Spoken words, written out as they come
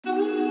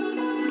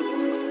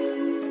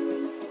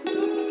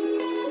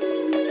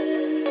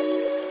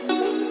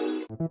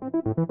The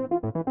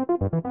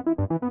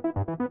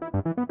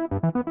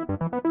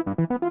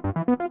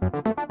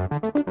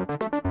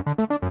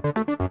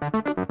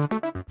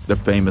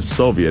famous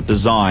Soviet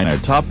designer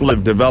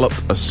Tupolev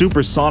developed a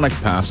supersonic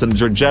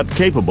passenger jet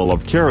capable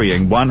of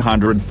carrying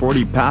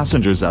 140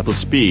 passengers at the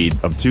speed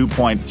of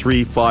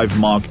 2.35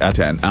 Mach at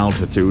an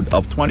altitude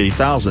of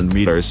 20,000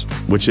 meters,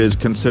 which is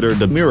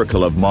considered a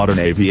miracle of modern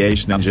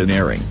aviation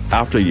engineering.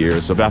 After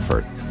years of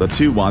effort, the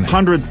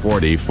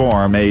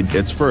Tu-144 made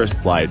its first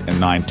flight in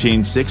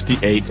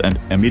 1968 and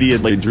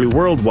immediately drew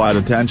worldwide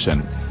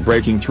attention,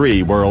 breaking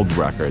 3 world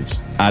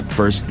records. At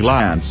first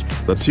glance,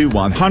 the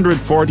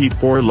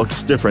Tu-144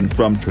 looks different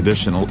from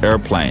traditional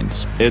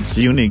airplanes. Its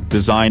unique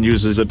design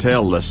uses a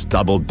tailless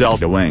double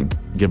delta wing,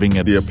 giving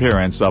it the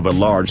appearance of a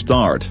large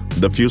dart.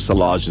 The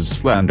fuselage is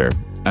slender,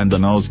 and the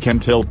nose can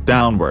tilt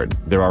downward.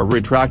 There are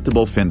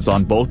retractable fins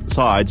on both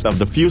sides of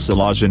the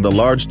fuselage and a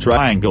large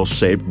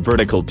triangle-shaped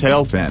vertical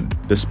tail fin.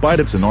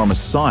 Despite its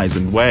enormous size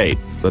and weight,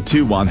 the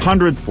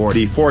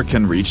Tu-144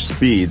 can reach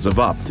speeds of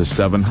up to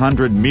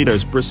 700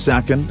 meters per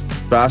second,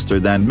 faster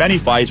than many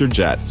fighter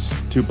jets.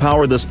 To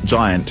power this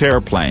giant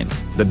airplane,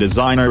 the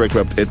designer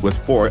equipped it with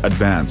 4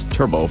 advanced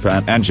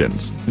turbofan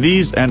engines.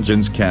 These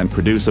engines can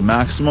produce a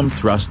maximum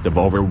thrust of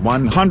over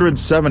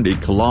 170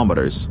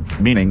 kilometers,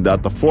 meaning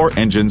that the 4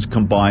 engines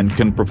combined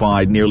can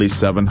provide nearly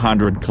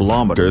 700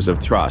 kilometers of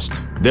thrust.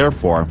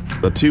 Therefore,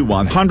 the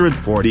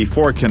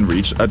Tu-144 can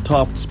reach a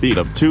top speed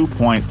of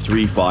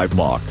 2.35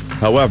 Mach.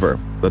 However,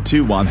 the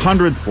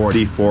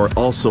Tu-144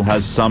 also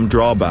has some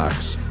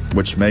drawbacks,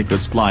 which make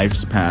its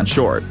lifespan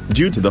short.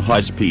 Due to the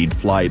high-speed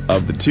flight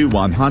of the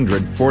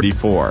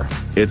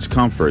Tu-144, its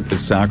comfort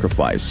is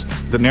sacrificed.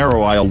 The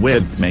narrow aisle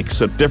width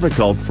makes it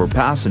difficult for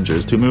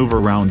passengers to move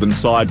around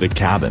inside the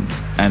cabin,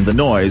 and the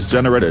noise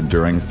generated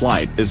during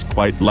flight is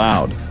quite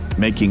loud,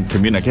 making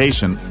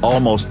communication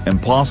almost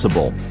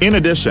impossible. In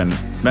addition,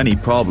 many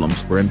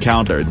problems were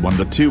encountered when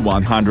the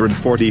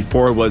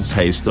Tu-144 was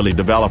hastily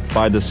developed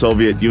by the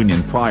Soviet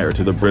Union prior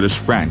to the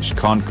British-French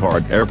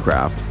Concorde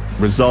aircraft,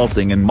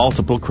 resulting in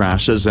multiple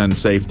crashes and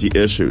safety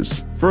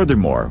issues.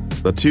 Furthermore,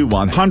 the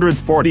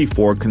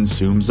Tu-144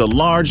 consumes a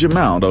large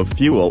amount of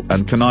fuel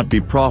and cannot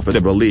be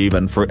profitable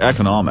even for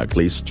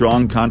economically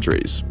strong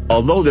countries.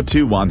 Although the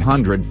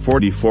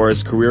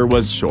Tu-144's career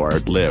was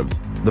short-lived,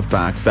 the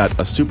fact that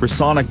a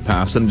supersonic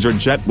passenger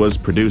jet was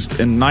produced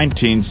in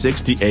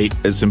 1968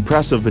 is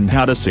impressive and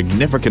had a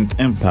significant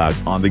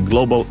impact on the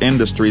global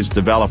industry's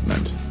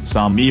development.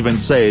 Some even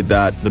say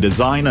that the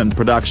design and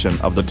production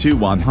of the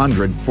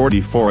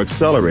Tu-144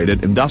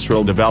 accelerated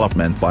industrial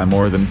development by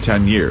more than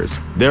 10 years.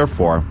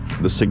 Therefore,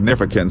 the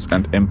significance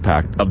and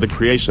impact of the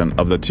creation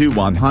of the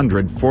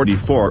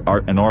Tu-144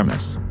 are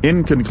enormous.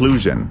 In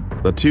conclusion,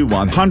 the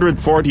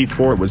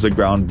Tu-144 was a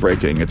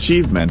groundbreaking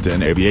achievement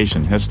in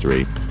aviation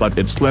history, but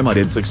its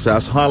limited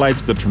success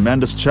highlights the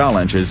tremendous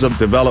challenges of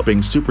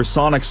developing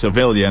supersonic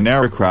civilian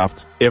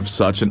aircraft. If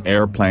such an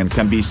airplane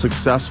can be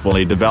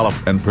successfully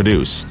developed and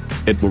produced,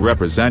 it will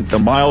represent a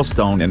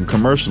milestone in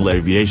commercial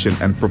aviation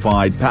and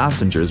provide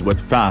passengers with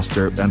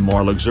faster and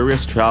more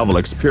luxurious travel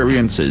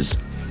experiences.